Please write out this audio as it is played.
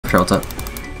Trail's up.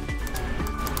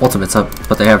 Ultimate's up,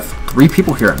 but they have 3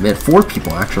 people here at mid. 4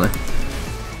 people, actually.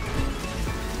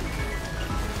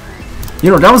 You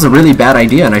know, that was a really bad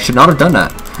idea, and I should not have done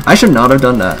that. I should not have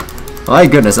done that. My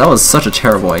goodness, that was such a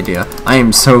terrible idea. I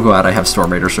am so glad I have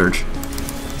Storm Raider Surge.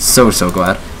 So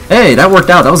glad. Hey, that worked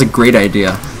out. That was a great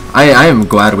idea. I am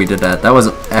glad we did that. That was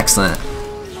excellent.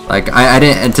 Like, I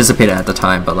didn't anticipate it at the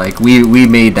time, but, like, we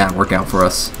made that work out for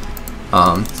us.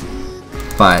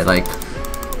 By, like,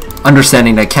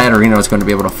 understanding that Katarina was going to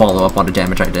be able to follow up on the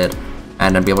damage I did,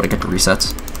 and then be able to get the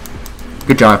resets.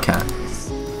 Good job, Kat.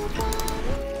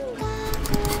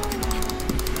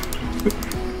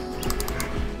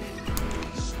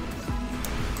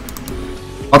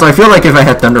 Although I feel like if I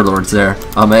had Thunderlords there,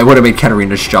 it would have made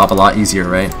Katarina's job a lot easier,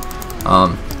 right?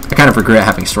 I kind of regret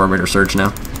having Storm Raider Surge now.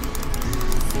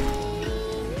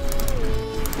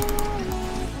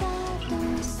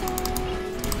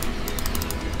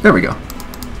 There we go.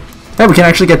 Hey, we can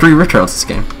actually get 3 Rift Trails this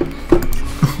game.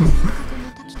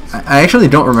 I actually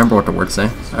don't remember what the words say.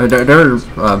 There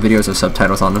are videos with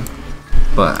subtitles on them,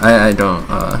 but I don't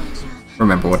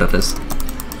remember what it is.